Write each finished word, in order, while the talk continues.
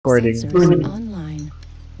recording. Sensors online.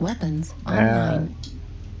 Weapons online.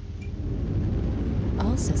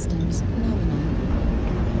 All systems nominal.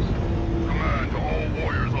 Command to all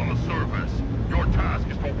warriors on the surface. Your task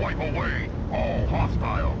is to wipe away all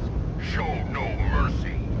hostiles. Show no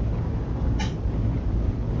mercy.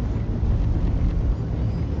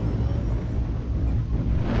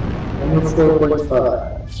 Number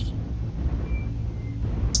 4.5.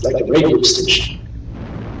 It's like a radio station.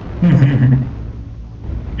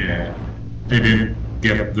 Yeah, I didn't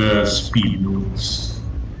get the speed notes.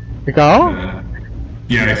 Ikaw?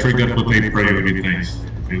 Yeah, I forgot what I prioritized.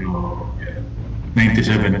 Yeah.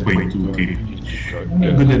 97.2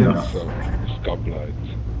 kph. Good enough. Stoplights.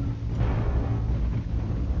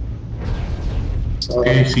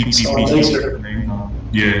 Okay, CPPC.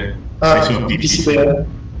 Yeah, I saw PPC.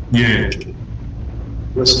 Yeah.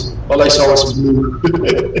 All I saw was blue.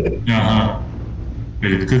 But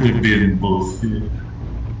it could have been both. Yeah.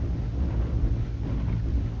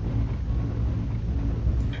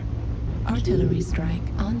 Artillery strike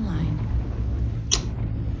online.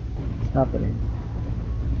 What's happening?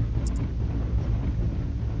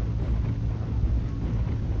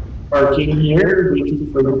 Parking here,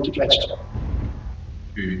 waiting for them to catch up.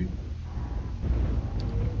 Okay.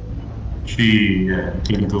 She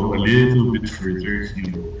can go a little bit further.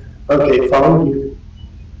 Okay, follow you.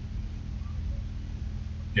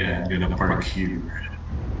 Yeah, I'm gonna park here.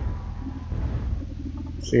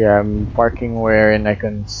 So yeah, I'm parking where and I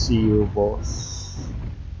can see you both.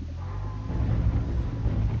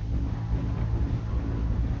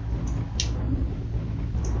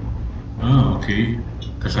 Ah, okay.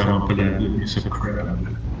 Kasama pala dun sa crowd.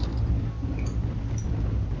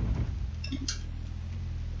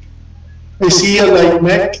 I see a light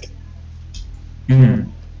mech.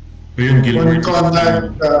 One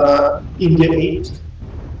contact India 8.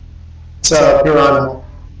 It's a piranha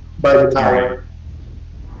by the tower.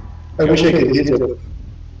 I wish I could hit it.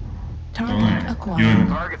 Target acquired. Yun.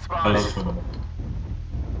 Target spotted. Alpha.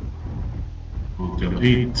 Hotel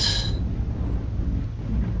 8.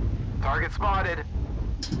 Target spotted.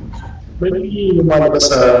 Maybe lumalabas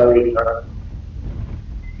sa radar.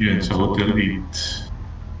 Yan, sa Hotel 8.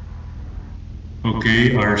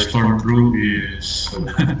 Okay, our storm crew is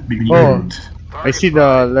being learned. I see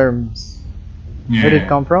the lerms. Yeah. Where did it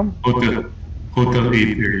come from? Hotel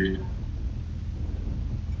 8 area.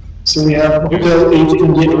 So we have Hotel 8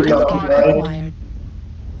 India occupied.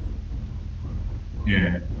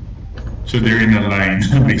 Yeah. So they're in a line,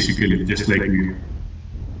 basically, just like we.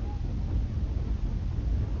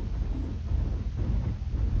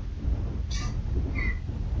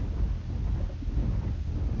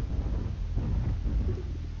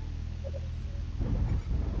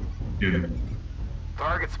 Yeah.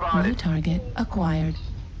 Target New spotted. target acquired.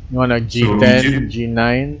 You want a G10,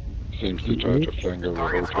 G9? Seems to try to flank over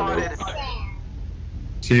Target Hotel 8. spotted.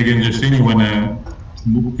 Say again, Justin, you wanna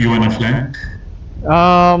flank?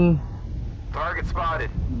 Target spotted.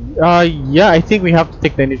 Yeah, I think we have to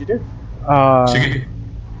take the initiative. Sige.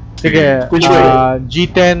 Sige, Which way?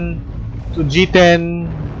 G10 to G10.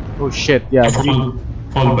 Oh shit, yeah.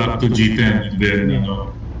 Fall back to G10 and then,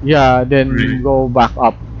 Yeah, then Really? go back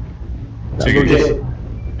up. Sige, Okay.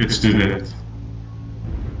 let's do that.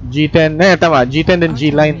 G10, tama, G10 then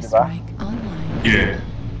G9, Artillery diba? strike online. Yeah.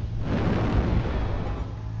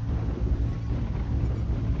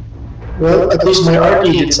 Well, at least my RT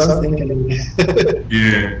did something.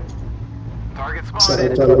 Yeah. Target So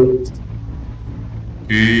spotted. Hotel 8.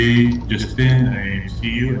 Okay, Justin, I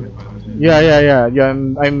see you. Yeah.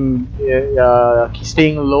 I'm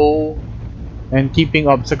staying low and keeping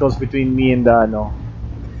obstacles between me and the ano.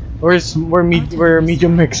 We're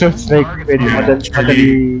medium mix, so it's like very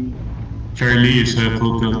madali. Charlie is at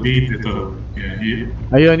Hotel 8. Ito.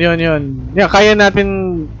 Yeah. Ayun. Yeah, kaya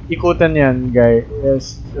natin ikutan yan, guy.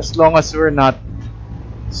 Yes, as long as we're not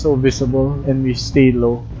so visible and we stay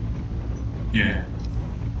low. Yeah.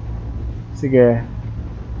 Sige.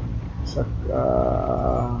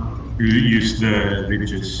 You use the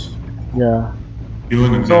ridges. Yeah.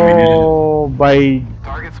 Yun, ang dami nila. So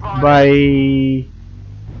Target spotted. by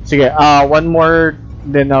sige, one more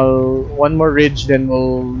ridge, then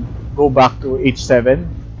we'll go back to H7.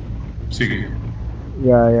 Sige.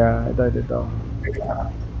 Yeah, ito.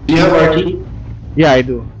 Do you have RT? Yeah, I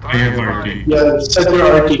do. I have RT. Yeah, set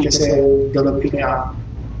your RT kasi ganun kaya.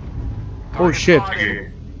 Oh shit. Okay.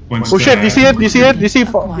 Once Oh shit, do you see it? Do you see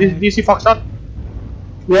Foxtrot?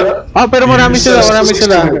 Yeah. Ah, pero marami sila. Marami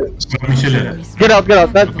sila. Get out.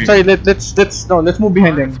 Okay. Sorry, let's move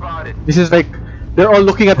behind them. Target spotted. This is like they're all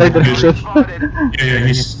looking at our direction. Yeah,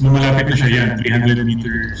 he's lumalapit na siya yan. 300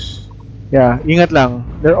 meters. Yeah, ingat lang.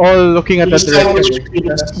 They're all looking at that direction.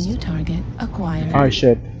 New target acquired. Oh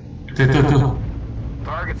shit. Ito.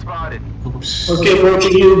 Target spotted. Oops. Okay,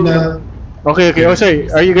 approaching you now. Okay, oh sorry.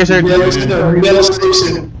 Are you guys are... Yellow's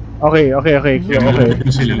closing. Okay. New target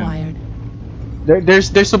na sila. acquired.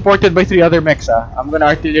 They're supported by 3 other mechs, ah. I'm gonna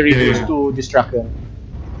artillery Yeah, boost yeah. to distract them.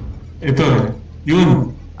 Ito.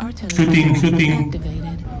 Yun. Artillery Shooting.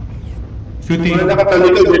 activated. Shooting. Mga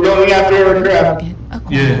nakatalikod, they're going after your crab. Target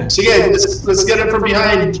acquired. Yeah. Sige, let's get it from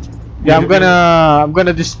behind. Yeah, I'm gonna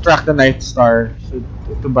distract the Night Star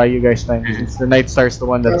to buy you guys time, since the Night Star is the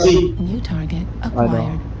one that's... Copy. New target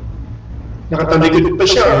acquired. Nakatalikod pa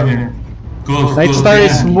siya. Ayan. Close. Night Star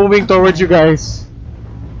is moving towards you guys.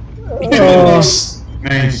 Nice.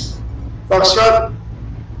 Nice. Foxtrot,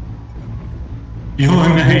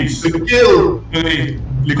 Yun, nice. good kill. Okay.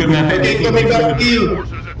 Likod natin. Okay, coming back to you.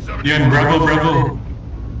 Forces at 70. Yan, bravo.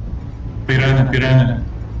 Pirana.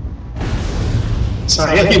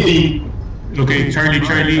 Sayang hindi. Okay, Charlie.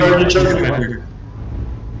 Charlie. Better.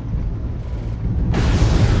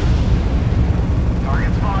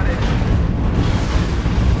 Target spotted.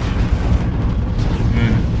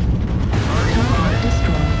 Yun. Target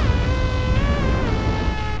destroyed.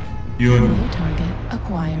 Yun. New target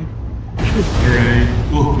acquired. Alright.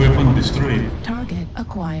 Oh, weapon destroyed. Target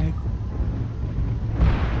acquired.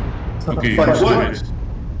 Okay, Five, who's the one. rest?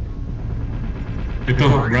 Ito,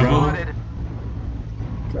 bravo. Spotted.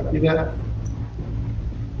 Copy that.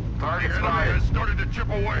 Target spotted. Has started to chip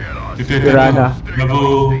away at us. Ito. Pirana. Bravo.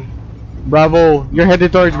 Bravo, you're headed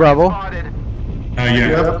towards Bravo. Spotted.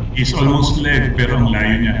 Yeah. He's almost leg, pero ang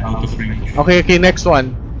layo niya, out of range. Okay, next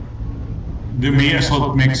one. May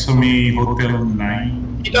assault mech sa may Hotel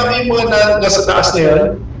 9. Kita mo yung mga nasa taas na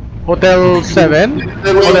yan? Hotel 7?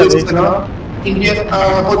 The one Hotel that's, Indian,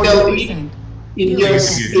 Hotel 8,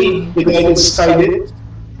 India's 8, the guy that's tied it.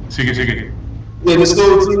 Sige. Yeah, let's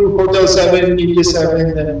go through Hotel 7, India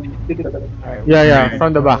 7, and... Yeah,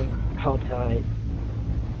 from the back. Hotel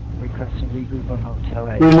 8. Requesting regroup on Hotel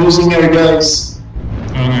 8. We're losing our guys.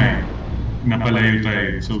 Oo nga eh. Napalayo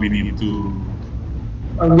tayo, so we need to...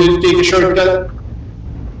 I'm gonna take a shortcut.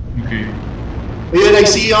 Okay. Ayun, I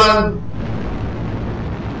see you on...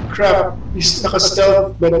 Crap, he's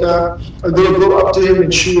naka-stealth, but I'm gonna go up to him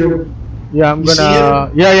and shoot him. Yeah, I'm You see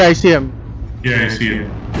gonna... Yeah, I see him. Yeah, I see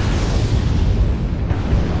it.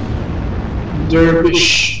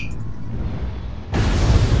 Dervish.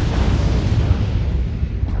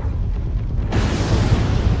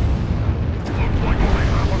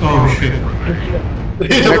 Oh shit.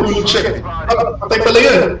 Nahulog siya. Patay pala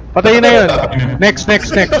yun. Patayin na yun. Next.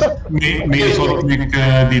 May assault mech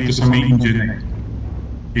dito sa may engine eh.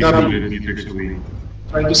 800 meters away.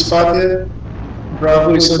 Trying to spot it.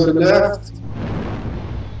 Bravo is on the left.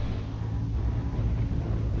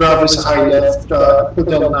 Bravo is high left.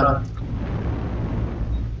 Hotel 9.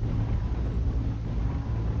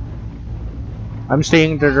 I'm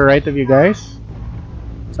staying to the right of you guys.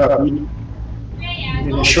 Copy.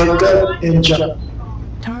 In a shortcut and jump.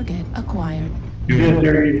 Target acquired. Yeah,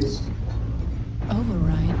 there he is.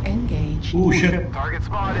 Override engaged. Oh shit. Target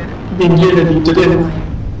spotted. Indian na dito din.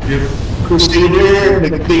 Yep. Crusader,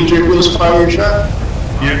 nag-danger close fire shot.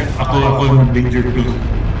 Yeah, ako danger close.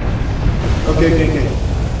 Okay.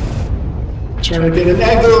 Trying to get an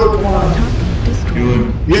angle, come on. Target destroyed.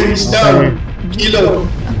 Yun. Yeah, he's down. Kilo.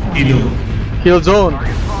 Kilo. Kill zone.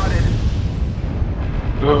 Target spotted.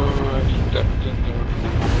 Oh, I stepped in there.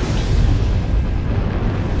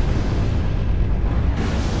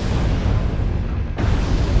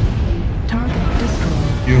 Target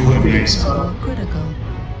destroyed. Yun, Okay, nice. Critical.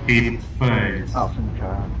 8-5. Awesome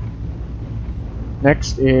car.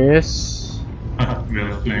 Next is...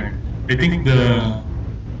 Well flanked. I think the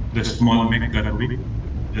small mech got away.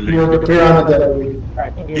 The You know, the piranha that way.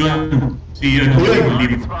 Yun. Si ano, Target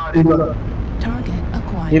lead. spotted. Target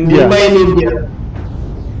acquired. India. Mumbai in India.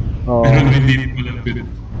 Oh. Pero hindi malapit.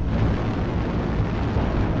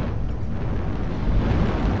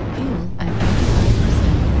 Fuel at 95%.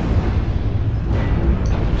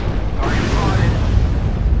 Target spotted.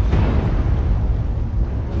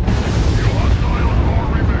 Few hostiles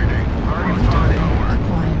are remaining. Target spotted.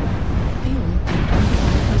 Acquired. Fuel at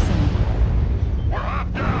 25%. We're half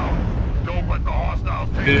down. Don't let the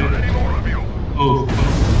hostiles take out any more of you. Oh,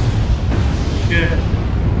 fuck. Shit.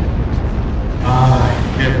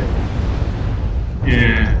 Shit.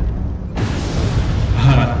 Yeah.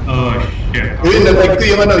 Oh, shit. Yun, natag ko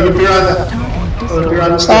yung yung piranha.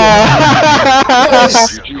 Piranha style.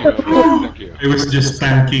 Yes! Thank you. I was just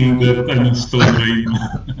tanking the stone right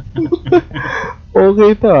now.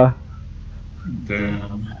 Okay to ah.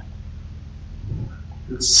 Damn.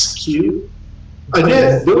 It's cute.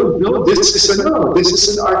 Again, no, this is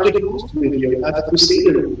an Arctic Ghost video, not a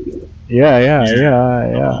Crusader video.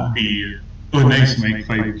 Yeah. Oh, nice, Mike.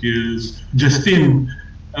 5 kills. Justin,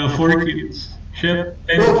 4 kills. Chef,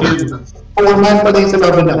 10 kills. 4-man pala yung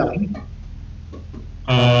kalaban natin.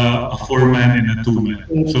 A 4-man and a 2-man.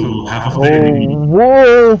 So, half of the Oh, enemy.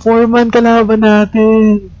 whoa! 4-man kalaban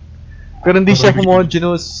natin! Pero hindi siya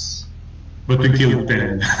homogeneous. But we killed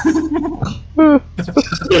 10.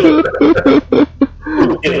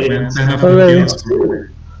 Okay. 10 of the Alright. kills.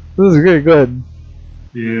 This is very good.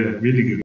 Yeah, really good.